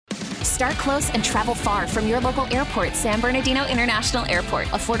Start close and travel far from your local airport, San Bernardino International Airport.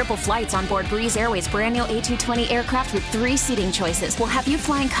 Affordable flights on board Breeze Airways brand new A220 aircraft with 3 seating choices will have you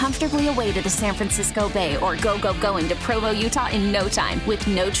flying comfortably away to the San Francisco Bay or going to Provo, Utah in no time with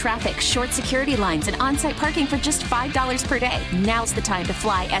no traffic, short security lines, and on-site parking for just $5 per day. Now's the time to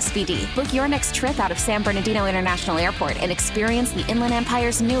fly SBD. Book your next trip out of San Bernardino International Airport and experience the Inland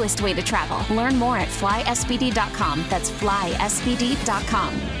Empire's newest way to travel. Learn more at flysbd.com. That's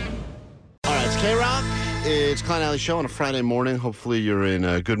flysbd.com. All right, it's K-Rock. It's Klein Alley Show on a Friday morning. Hopefully you're in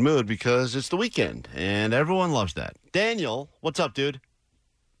a good mood because it's the weekend, and everyone loves that. Daniel, what's up, dude?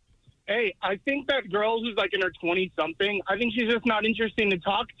 Hey, I think that girl who's like in her 20-something, I think she's just not interesting to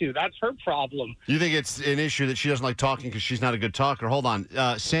talk to. That's her problem. You think it's an issue that she doesn't like talking because she's not a good talker? Hold on.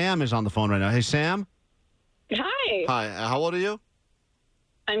 Sam is on the phone right now. Hey, Sam? Hi. Hi. How old are you?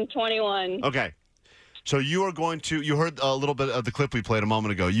 I'm 21. Okay. So you are going to, you heard a little bit of the clip we played a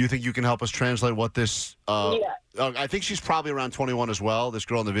moment ago. You think you can help us translate what this, Yeah. I think she's probably around 21 as well, this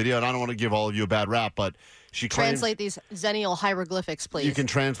girl in the video, and I don't want to give all of you a bad rap, but she claims... Translate these Xennial hieroglyphics, please. You can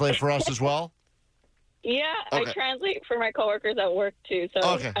translate for us as well? Yeah, Okay. I translate for my coworkers at work too, so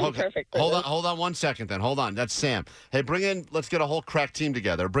I'm perfect for this. Hold on 1 second then. Hold on. That's Sam. Hey, let's get a whole crack team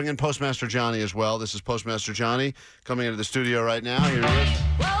together. Bring in Postmaster Johnny as well. This is Postmaster Johnny coming into the studio right now. Here he is.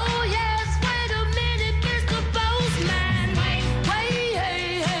 Oh, yes, wait a minute, Mr. Postman. Hey,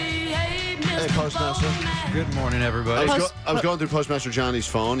 Mr. Hey, Postmaster. Postman. Good morning, everybody. I was going through Postmaster Johnny's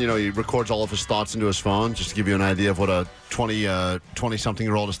phone. You know, he records all of his thoughts into his phone just to give you an idea of what a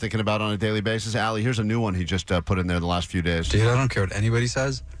 20-something-year-old is thinking about on a daily basis. Allie, here's a new one he just put in there the last few days. Dude, I don't care what anybody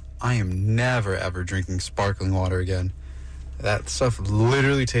says. I am never, ever drinking sparkling water again. That stuff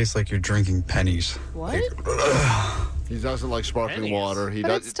literally tastes like you're drinking pennies. What? He doesn't like sparkling water.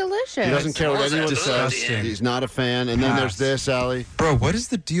 It's delicious. He doesn't care what anyone says. disgusting. He's not a fan. And then there's this, Allie. Bro, what is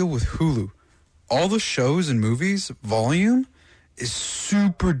the deal with Hulu? All the shows and movies, volume is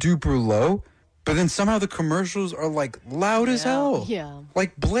super duper low, but then somehow the commercials are like loud as hell. Yeah.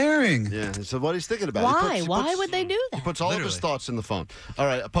 Like blaring. Yeah, so what he's thinking about. Why? Why would they do He that? puts all of his thoughts in the phone. All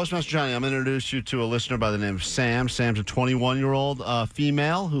right, Postmaster Johnny, I'm going to introduce you to a listener by the name of Sam. Sam's a 21-year-old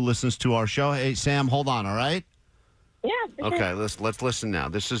female who listens to our show. Hey, Sam, hold on, all right? Yeah, for sure. Okay, let's listen now.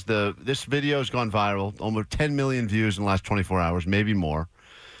 This video has gone viral, almost 10 million views in the last 24 hours, maybe more.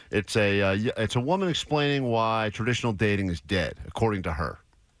 It's a woman explaining why traditional dating is dead, according to her.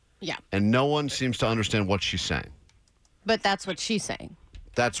 Yeah. And no one seems to understand what she's saying. But that's what she's saying.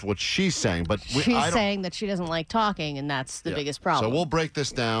 That's what she's saying. But She's saying that she doesn't like talking, and that's the biggest problem. So we'll break this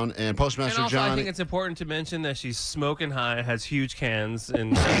down. And Postmaster And also, Johnny. I think it's important to mention that she's smoking high, has huge cans,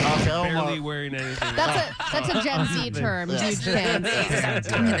 and barely wearing anything. That's a Gen Z term, huge cans.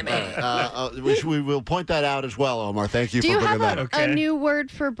 We will point that out as well, Omar. Thank you Do for you bringing have that up. a new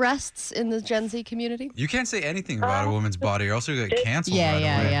word for breasts in the Gen Z community? You can't say anything about a woman's body or else you'll get canceled right away.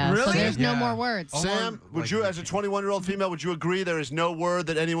 Yeah. Really? So there's no Yeah. more words. Sam, would you, as a 21-year-old female, would you agree there is no word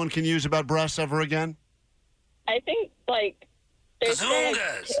that anyone can use about breasts ever again? I think, like, there's... Okay,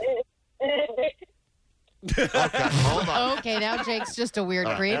 hold on. Okay, now Jake's just a weird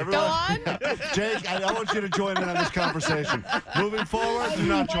All right, creep. everyone- Go on. Jake, I want you to join in on this conversation. Moving forward, do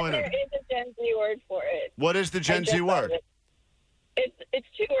not join There in. is a Gen Z word for it. What is the Gen Z word? It's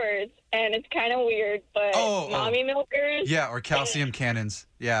 2 words, and it's kind of weird, but mommy milkers. Yeah, or calcium cannons.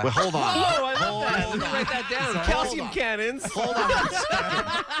 Yeah. Wait, hold on. Oh, I love that. Let me write that down. Calcium cannons. Hold on.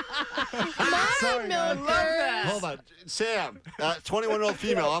 Mommy milkers. Hold on. Sam, 21-year-old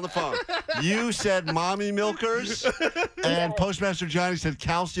female on the phone. You said mommy milkers, and Postmaster Johnny said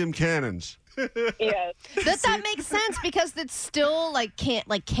calcium cannons. Yes. That makes sense because it's still like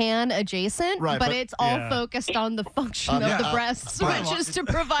can adjacent, Right, but but- it's all focused on the function of the breasts, which is to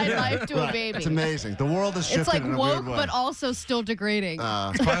provide life to a baby. It's amazing. The world is shifting It's like in a woke, weird way. but also still degrading.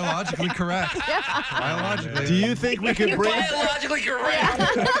 It's biologically correct. Biologically. Do you think we could bring? Biologically correct.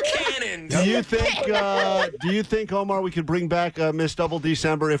 Cannons. Do you think Omar we could bring back Miss Double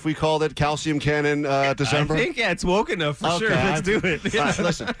December if we called it Calcium Cannon December? I think it's woke enough for sure. Let's do it. All right,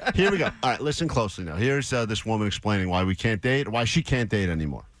 listen. Here we go. All right, listen closely now. Here's this woman explaining why we can't date, why she can't date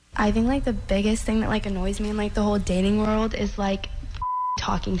anymore. I think like the biggest thing that like annoys me in like the whole dating world is like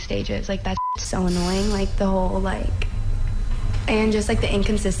talking stages. Like that's so annoying. Like the whole like and just like the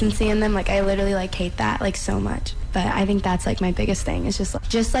inconsistency in them. Like I literally like hate that like so much. But I think that's like my biggest thing. It's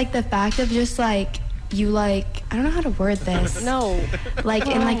just like the fact of just like you like I don't know how to word this. No. Like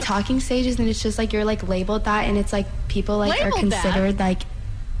in like talking stages and it's just like you're like labeled that and it's like people like Labeled are considered like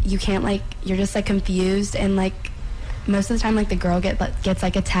you can't like you're just like confused and like most of the time like the girl gets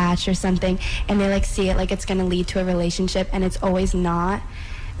like attached or something and they like see it like it's gonna lead to a relationship and it's always not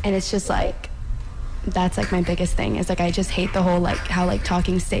And it's just like, that's like my biggest thing is like I just hate the whole like how like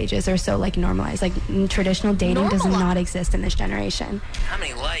talking stages are so like normalized. Like traditional dating does not exist in this generation. How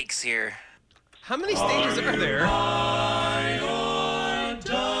many likes here? How many stages are there?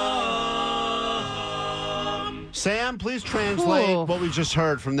 Sam, please translate what we just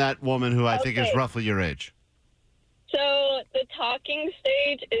heard from that woman who I think is roughly your age. So the talking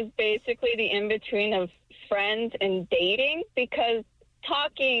stage is basically the in-between of friends and dating, because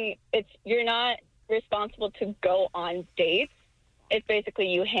talking, you're not responsible to go on dates. It's basically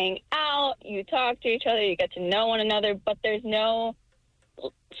you hang out, you talk to each other, you get to know one another, but there's no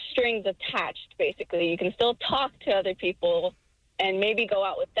strings attached, basically. You can still talk to other people and maybe go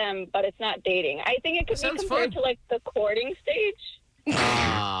out with them, but it's not dating. I think it could be compared to like the courting stage.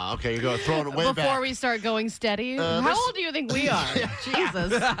 Okay, you go throwing it way back. Before we start going steady, how old do you think we are?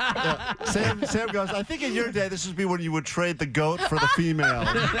 Jesus. Sam goes, I think in your day, this would be when you would trade the goat for the female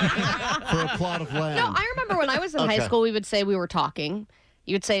for a plot of land. No, I remember when I was in high school, we would say we were talking.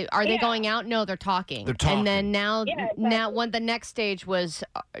 You would say, are they going out? No, they're talking. They're talking. And then now when the next stage was,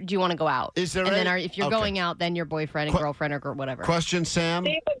 do you want to go out? Is there then if you're going out, then your boyfriend and girlfriend or whatever. Question, Sam?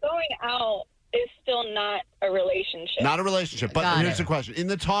 See, but going out is still not a relationship. Not a relationship. But here's the question. In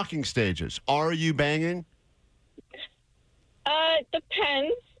the talking stages, are you banging?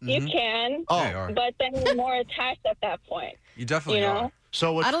 Depends. You can. Oh. But then you're more attached at that point. You definitely are.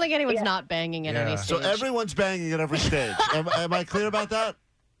 So I don't think anyone's not banging at any stage. So everyone's banging at every stage. Am I clear about that?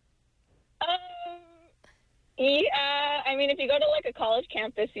 Yeah, I mean, if you go to like a college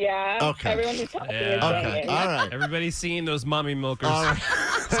campus, Okay. everyone who's talking is Okay, banging. all right. Everybody's seeing those mommy milkers. All right.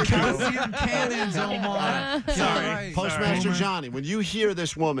 Calcium cannons, Omar. Sorry. Postmaster Johnny, when you hear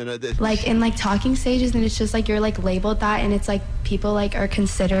this woman... Like in like talking stages, and it's just like you're like labeled that, and it's like people like are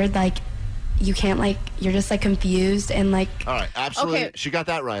considered like you can't like you're just like confused and like. All right, absolutely. Okay. She got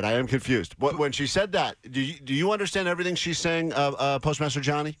that right. I am confused. When she said that, do you understand everything she's saying, Postmaster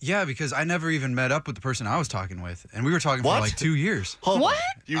Johnny? Yeah, because I never even met up with the person I was talking with, and we were talking for like 2 years. What?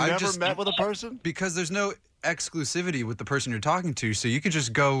 You never met with a person? Because there's no exclusivity with the person you're talking to, so you could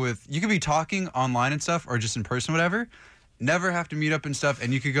just you could be talking online and stuff, or just in person, whatever. Never have to meet up and stuff,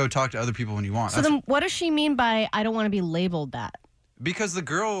 and you could go talk to other people when you want. So then what does she mean by I don't want to be labeled that? Because the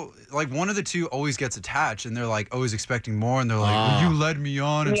girl, like one of the two always gets attached, and they're like always expecting more, and they're like, well, you led me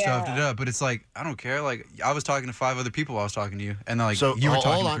on and stuff. But it's like, I don't care. Like, I was talking to 5 other people while I was talking to you, and they're like, So you were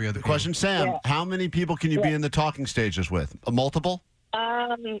talking hold to 3 on. other people. Question, Sam. How many people can you be in the talking stages with? Multiple?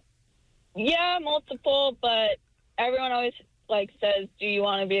 Yeah, multiple, but everyone always like says, do you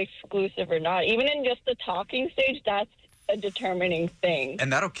want to be exclusive or not? Even in just the talking stage, that's a determining thing.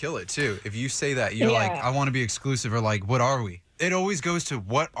 And that'll kill it, too. If you say that, you're like, I want to be exclusive, or like, what are we? It always goes to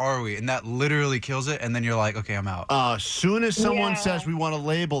what are we, and that literally kills it, and then you're like, okay, I'm out. As soon as someone says we want to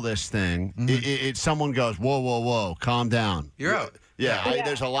label this thing, someone goes, whoa, calm down. You're out. Yeah,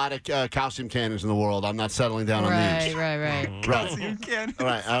 there's a lot of calcium cannons in the world. I'm not settling down on these. Right. Calcium cannons.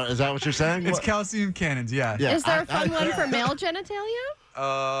 Right. Is that what you're saying? It's calcium cannons, yeah. Is there a fun one for male genitalia?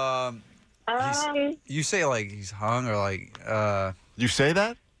 You say like he's hung, or like you say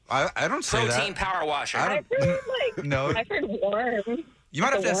that? I don't say that. Protein power washer. I've heard like No. I've heard worm. You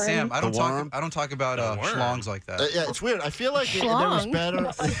might have to ask Sam. I don't worm? talk about schlongs like that. Yeah, it's weird. I feel like there was better.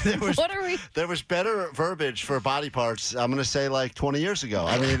 What are we? There was better verbiage for body parts. I'm going to say like 20 years ago.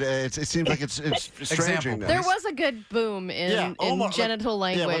 I mean, it seems like it's estranging now. There was a good boom in genital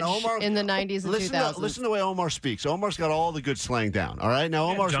language in the 90s and 2000s. Listen to the way Omar speaks. Omar's got all the good slang down. All right, now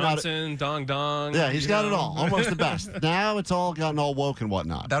Omar's Johnson, dong dong. Yeah, he's got it all. Omar's the best. Now it's all gotten all woke and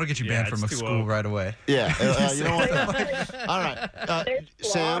whatnot. That'll get you banned from a school right away. Yeah, you know what? All right.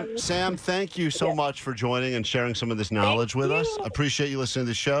 Sam, thank you so much for joining and sharing some of this knowledge with us. Appreciate you listening to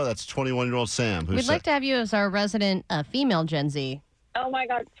the show. That's 21-year-old Sam. We'd like to have you as our resident female Gen Z. Oh my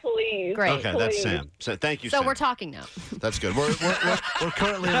God, please. Great. Okay, that's Sam. So, thank you, So Sam. we're talking now. That's good. We're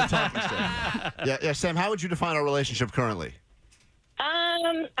currently in the talking stage. Yeah, Sam, how would you define our relationship currently?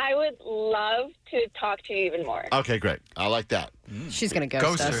 I would love to talk to you even more. Okay, great. I like that. She's going to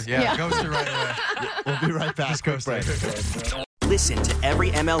ghost us. Yeah, ghost her right away. We'll be right back. Just ghost her. Listen to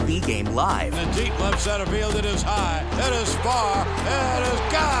every MLB game live. In the deep left center field, it is high, it is far, it is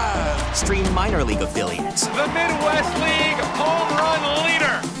gone. Stream minor league affiliates. The Midwest League home run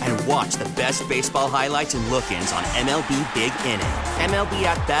leader. And watch the best baseball highlights and look-ins on MLB Big Inning. MLB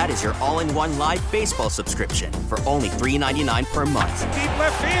At Bat is your all-in-one live baseball subscription for only $3.99 per month. Deep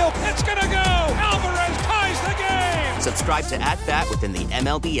left field, it's gonna go. Alvarez ties the game. Subscribe to At Bat within the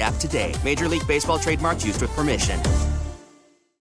MLB app today. Major League Baseball trademarks used with permission.